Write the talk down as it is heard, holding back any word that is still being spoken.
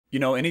You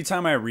know,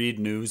 anytime I read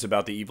news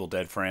about the Evil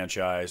Dead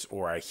franchise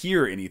or I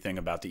hear anything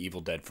about the Evil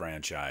Dead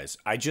franchise,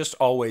 I just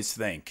always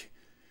think,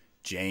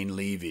 Jane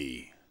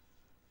Levy,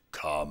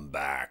 come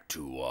back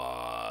to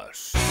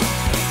us.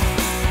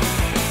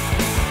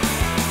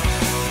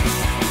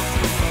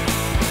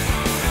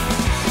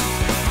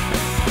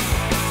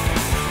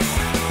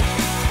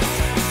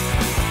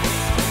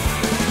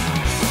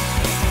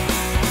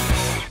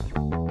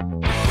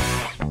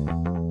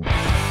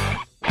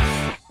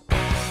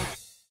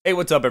 Hey,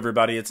 what's up,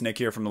 everybody? It's Nick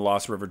here from the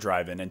Lost River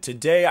Drive-In, and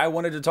today I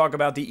wanted to talk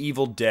about the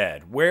Evil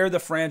Dead, where the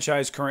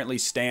franchise currently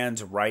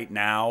stands right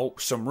now,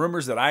 some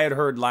rumors that I had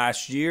heard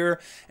last year,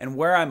 and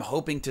where I'm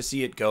hoping to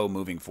see it go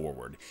moving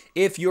forward.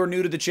 If you're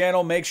new to the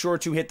channel, make sure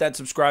to hit that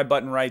subscribe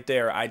button right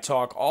there. I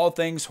talk all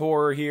things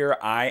horror here.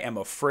 I am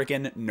a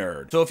freaking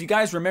nerd. So if you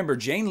guys remember,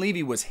 Jane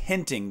Levy was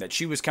hinting that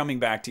she was coming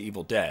back to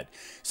Evil Dead.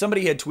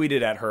 Somebody had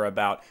tweeted at her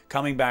about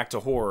coming back to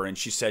horror, and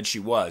she said she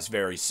was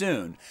very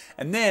soon.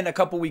 And then a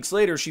couple weeks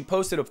later, she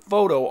posted a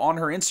photo on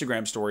her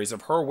Instagram stories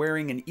of her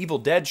wearing an Evil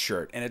Dead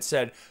shirt, and it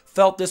said,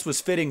 "Felt this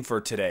was fitting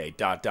for today, ...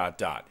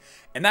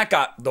 And that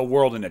got the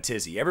world in a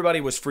tizzy.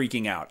 Everybody was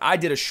freaking out. I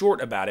did a short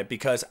about it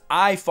because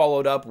I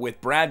followed up with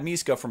Brad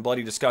Miska from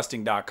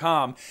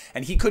BloodyDisgusting.com,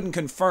 and he couldn't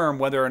confirm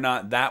whether or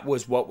not that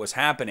was what was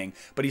happening,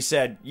 but he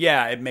said,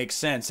 yeah, it makes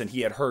sense, and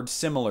he had heard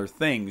similar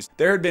things.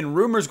 There had been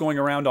rumors going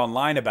around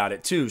online about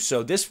it too,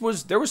 so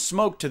there was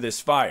smoke to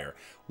this fire.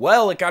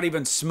 Well, it got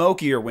even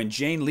smokier when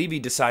Jane Levy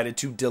decided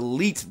to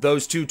delete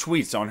those two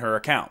tweets on her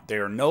account. They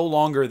are no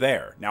longer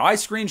there. Now, I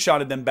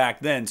screenshotted them back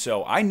then,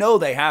 so I know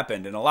they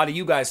happened, and a lot of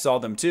you guys saw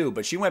them too,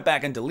 but she went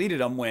back and deleted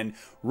them when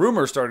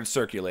rumors started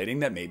circulating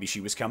that maybe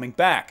she was coming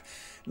back.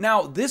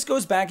 Now, this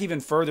goes back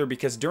even further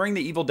because during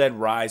the Evil Dead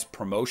Rise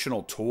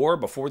promotional tour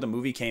before the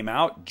movie came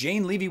out,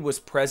 Jane Levy was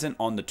present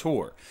on the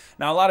tour.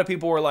 Now, a lot of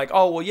people were like,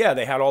 oh, well, yeah,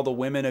 they had all the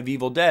women of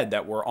Evil Dead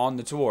that were on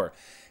the tour.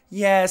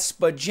 Yes,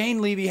 but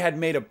Jane Levy had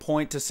made a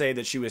point to say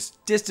that she was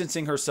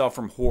distancing herself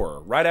from horror.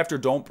 Right after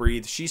Don't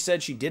Breathe, she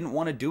said she didn't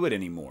want to do it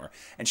anymore,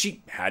 and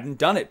she hadn't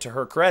done it to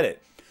her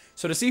credit.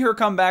 So to see her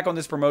come back on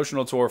this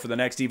promotional tour for the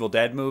next Evil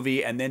Dead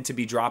movie and then to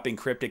be dropping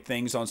cryptic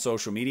things on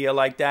social media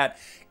like that,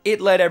 it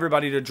led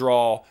everybody to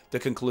draw the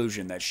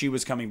conclusion that she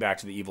was coming back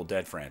to the Evil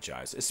Dead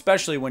franchise,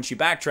 especially when she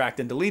backtracked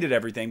and deleted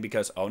everything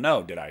because, oh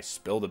no, did I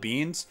spill the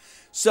beans?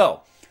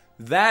 So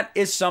that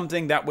is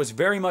something that was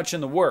very much in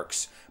the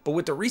works. But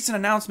with the recent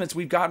announcements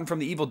we've gotten from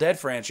the Evil Dead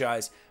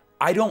franchise,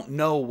 I don't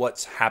know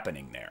what's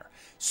happening there.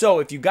 So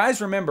if you guys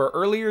remember,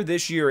 earlier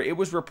this year, it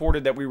was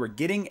reported that we were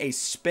getting a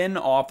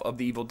spin-off of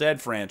the Evil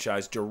Dead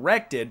franchise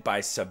directed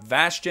by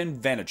Sebastian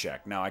Vanecek.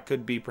 Now, I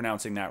could be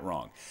pronouncing that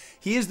wrong.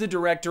 He is the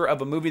director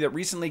of a movie that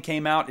recently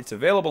came out. It's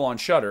available on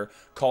Shudder,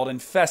 called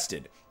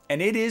Infested.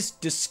 And it is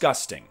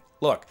disgusting.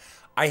 Look,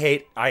 I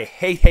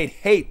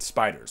hate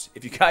spiders.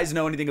 If you guys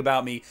know anything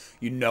about me,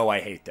 you know I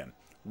hate them.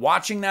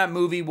 Watching that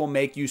movie will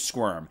make you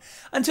squirm.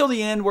 Until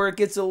the end where it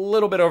gets a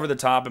little bit over the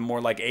top and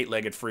more like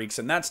eight-legged freaks,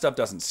 and that stuff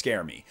doesn't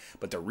scare me.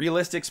 But the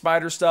realistic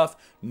spider stuff,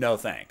 no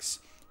thanks.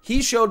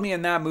 He showed me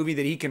in that movie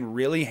that he can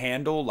really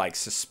handle like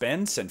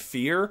suspense and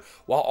fear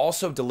while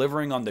also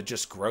delivering on the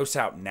just gross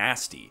out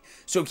nasty.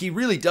 So he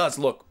really does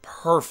look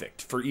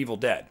perfect for Evil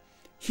Dead.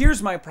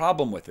 Here's my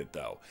problem with it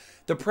though.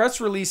 The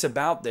press release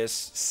about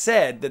this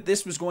said that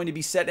this was going to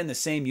be set in the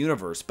same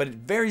universe, but it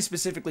very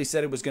specifically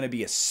said it was going to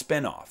be a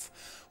spin-off.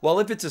 Well,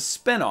 if it's a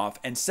spin-off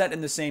and set in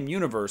the same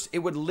universe, it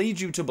would lead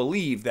you to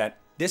believe that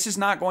this is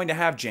not going to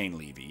have Jane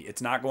Levy.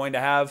 It's not going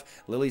to have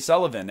Lily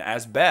Sullivan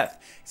as Beth.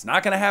 It's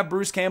not going to have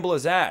Bruce Campbell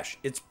as Ash.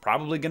 It's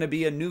probably going to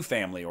be a new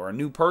family or a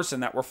new person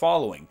that we're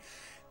following.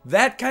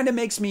 That kind of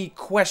makes me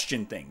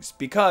question things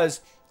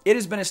because it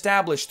has been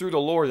established through the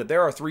lore that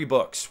there are 3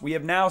 books. We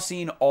have now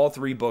seen all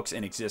 3 books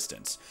in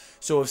existence.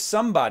 So if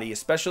somebody,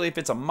 especially if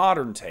it's a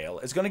modern tale,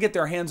 is going to get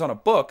their hands on a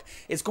book,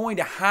 it's going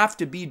to have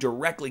to be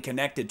directly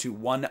connected to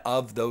one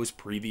of those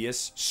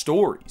previous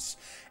stories.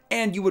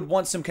 And you would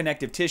want some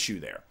connective tissue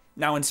there.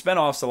 Now in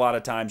spinoffs, a lot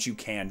of times you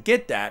can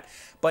get that,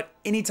 but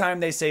anytime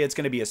they say it's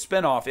going to be a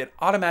spinoff, it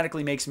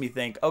automatically makes me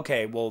think,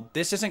 okay, well,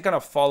 this isn't going to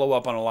follow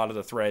up on a lot of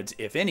the threads,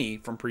 if any,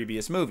 from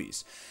previous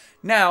movies.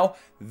 Now,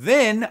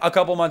 then, a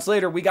couple months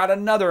later, we got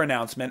another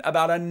announcement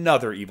about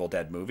another Evil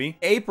Dead movie.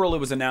 In April, it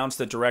was announced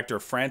that director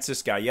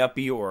Francis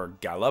Gallupi, or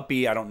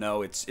Gallupi, I don't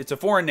know, it's a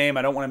foreign name,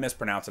 I don't want to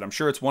mispronounce it, I'm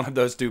sure it's one of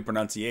those 2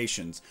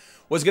 pronunciations,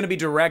 was going to be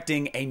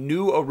directing a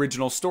new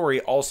original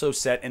story also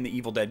set in the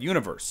Evil Dead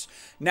universe.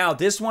 Now,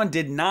 this one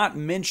did not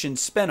mention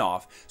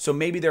spinoff, so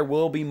maybe there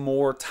will be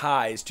more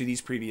ties to these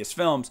previous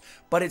films,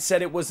 but it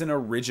said it was an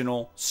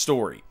original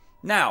story.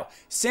 Now,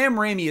 Sam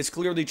Raimi is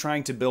clearly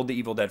trying to build the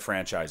Evil Dead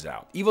franchise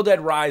out. Evil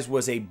Dead Rise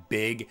was a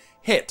big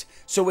hit,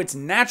 so it's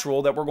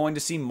natural that we're going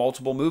to see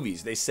multiple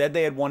movies. They said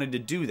they had wanted to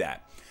do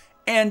that.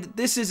 And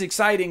this is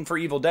exciting for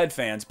Evil Dead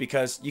fans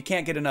because you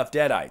can't get enough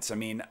Deadites. I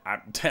mean,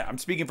 I'm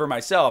speaking for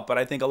myself, but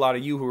I think a lot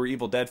of you who are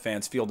Evil Dead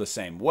fans feel the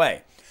same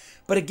way.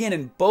 But again,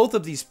 in both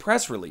of these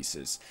press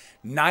releases,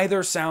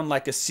 neither sound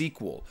like a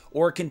sequel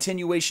or a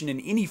continuation in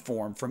any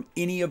form from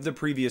any of the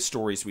previous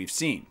stories we've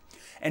seen.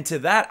 And to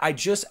that, I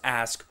just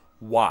ask,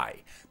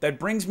 Why? That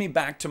brings me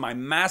back to my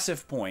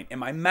massive point and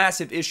my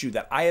massive issue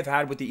that I have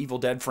had with the Evil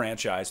Dead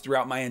franchise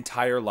throughout my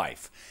entire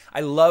life.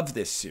 I love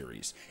this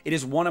series. It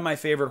is one of my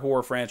favorite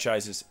horror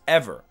franchises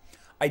ever.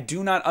 I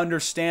do not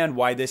understand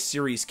why this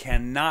series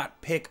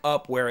cannot pick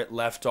up where it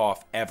left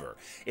off ever.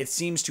 It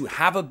seems to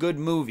have a good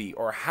movie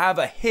or have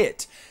a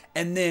hit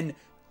and then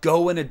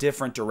go in a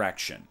different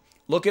direction.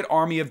 Look at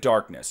Army of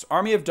Darkness.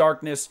 Army of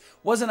Darkness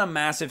wasn't a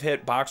massive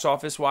hit box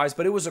office wise,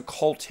 but it was a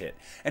cult hit.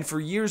 And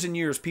for years and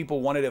years, people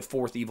wanted a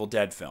fourth Evil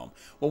Dead film.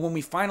 Well, when we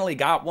finally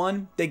got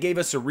one, they gave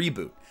us a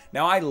reboot.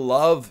 Now, I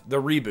love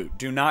the reboot.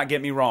 Do not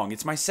get me wrong.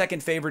 It's my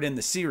second favorite in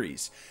the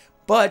series.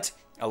 But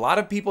a lot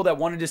of people that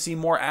wanted to see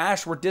more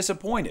Ash were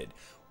disappointed.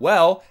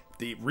 Well,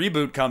 the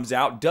reboot comes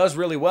out, does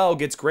really well,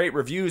 gets great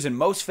reviews, and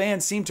most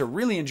fans seem to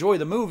really enjoy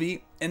the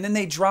movie, and then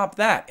they drop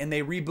that, and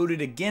they reboot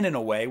it again in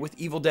a way with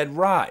Evil Dead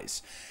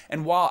Rise.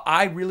 And while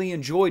I really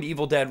enjoyed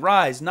Evil Dead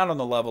Rise, not on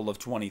the level of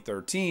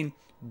 2013,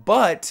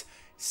 but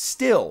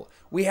still,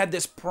 we had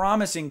this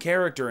promising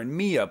character in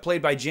Mia,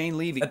 played by Jane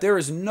Levy, that there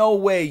is no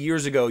way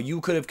years ago you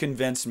could have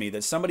convinced me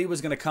that somebody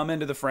was going to come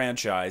into the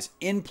franchise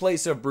in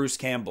place of Bruce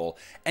Campbell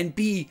and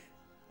be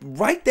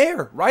right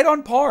there, right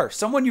on par.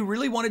 Someone you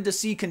really wanted to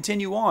see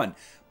continue on.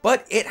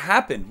 But it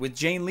happened with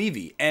Jane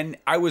Levy, and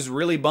I was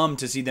really bummed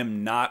to see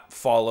them not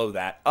follow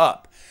that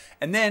up.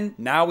 And then,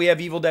 now we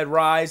have Evil Dead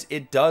Rise.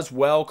 It does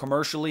well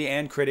commercially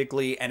and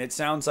critically, and it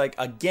sounds like,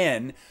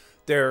 again,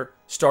 they're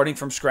starting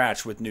from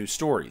scratch with new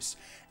stories.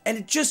 And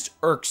it just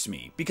irks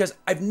me, because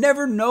I've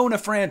never known a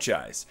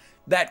franchise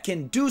that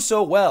can do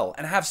so well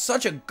and have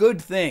such a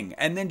good thing,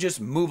 and then just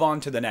move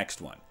on to the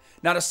next one.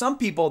 Now, to some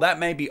people, that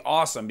may be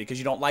awesome because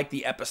you don't like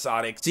the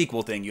episodic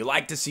sequel thing. You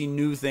like to see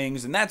new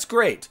things, and that's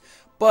great.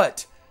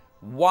 But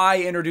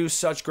why introduce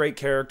such great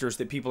characters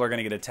that people are going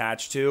to get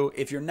attached to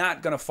if you're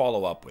not going to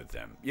follow up with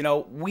them? You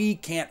know, we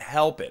can't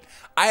help it.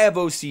 I have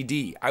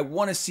OCD. I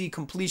want to see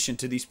completion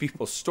to these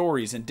people's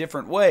stories in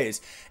different ways,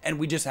 and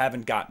we just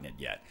haven't gotten it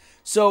yet.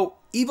 So,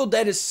 Evil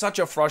Dead is such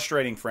a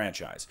frustrating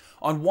franchise.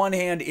 On one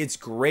hand, it's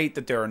great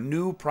that there are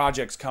new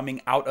projects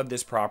coming out of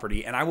this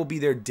property, and I will be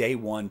there day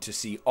one to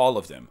see all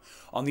of them.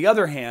 On the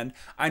other hand,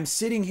 I'm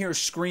sitting here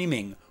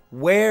screaming,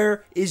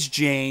 where is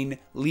Jane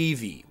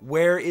Levy?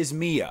 Where is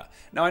Mia?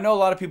 Now, I know a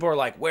lot of people are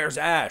like, where's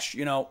Ash?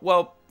 You know,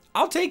 well,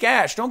 I'll take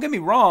Ash, don't get me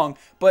wrong,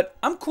 but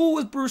I'm cool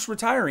with Bruce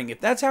retiring. If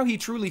that's how he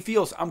truly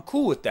feels, I'm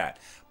cool with that.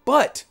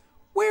 But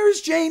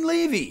where's Jane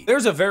Levy?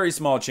 There's a very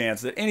small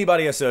chance that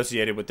anybody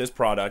associated with this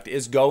product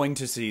is going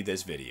to see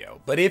this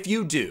video. But if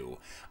you do,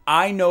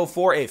 I know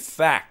for a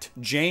fact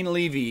Jane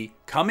Levy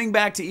coming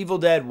back to Evil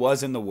Dead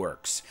was in the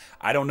works.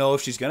 I don't know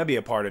if she's going to be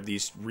a part of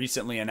these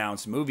recently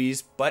announced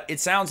movies, but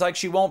it sounds like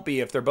she won't be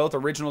if they're both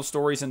original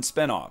stories and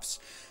spin-offs.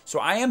 So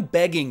I am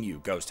begging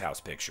you, Ghost House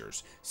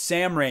Pictures,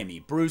 Sam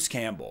Raimi, Bruce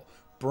Campbell,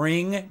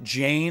 bring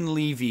Jane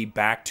Levy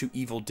back to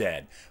Evil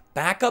Dead.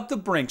 Back up the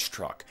Brinks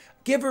truck.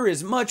 Give her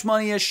as much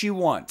money as she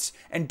wants,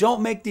 and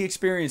don't make the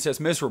experience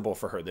as miserable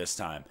for her this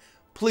time.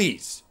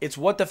 Please, it's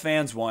what the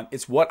fans want,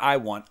 it's what I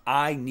want,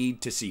 I need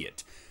to see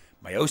it.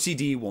 My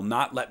OCD will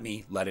not let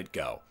me let it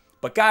go.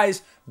 But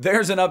guys,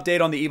 there's an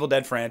update on the Evil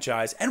Dead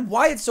franchise and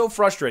why it's so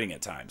frustrating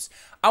at times.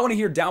 I want to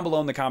hear down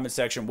below in the comment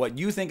section what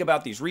you think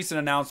about these recent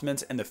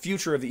announcements and the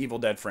future of the Evil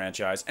Dead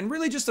franchise, and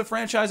really just the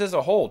franchise as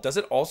a whole. Does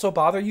it also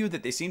bother you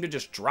that they seem to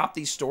just drop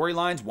these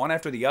storylines one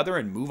after the other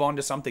and move on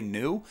to something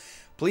new?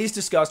 Please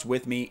discuss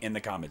with me in the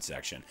comment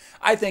section.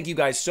 I thank you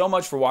guys so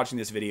much for watching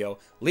this video.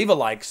 Leave a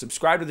like,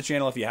 subscribe to the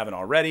channel if you haven't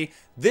already.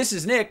 This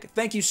is Nick.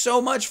 Thank you so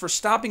much for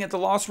stopping at the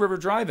Lost River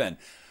Drive-In.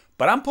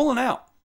 But I'm pulling out.